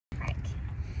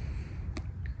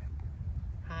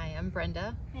I'm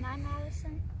Brenda. And I'm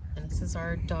Madison. And this is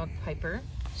our dog Piper.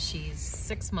 She's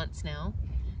 6 months now,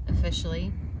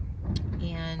 officially.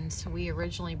 And we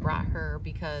originally brought her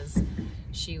because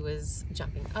she was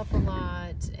jumping up a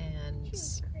lot and She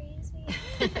was crazy.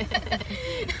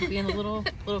 being a little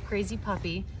crazy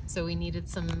puppy. So we needed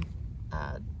some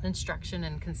instruction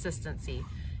and consistency.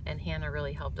 And Hannah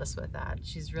really helped us with that.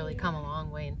 She's really come a long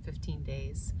way in 15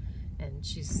 days. And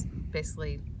she's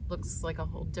basically looks like a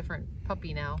whole different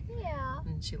puppy now. Yeah.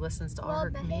 And she listens to all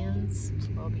her commands. She's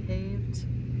well behaved.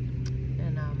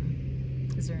 And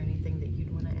is there anything that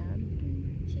you'd want to add?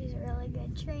 She's a really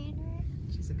good trainer.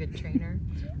 She's a good trainer.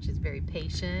 She's very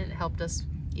patient. Helped us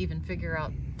even figure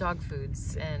out dog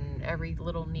foods and every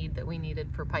little need that we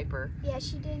needed for Piper. Yeah,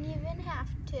 she didn't even have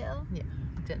to. Yeah,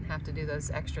 didn't have to do those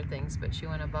extra things, but she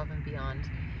went above and beyond.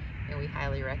 And we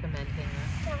highly recommend Hannah.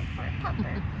 For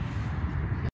Piper.